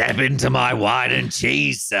 Step into my wine and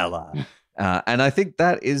cheese cellar. And I think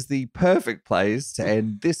that is the perfect place to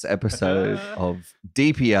end this episode of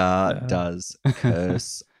DPR Does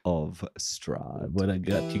Curse of Strahd. What I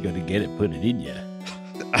got, you got to get it, put it in you.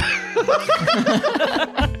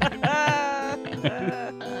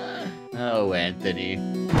 Oh, Anthony.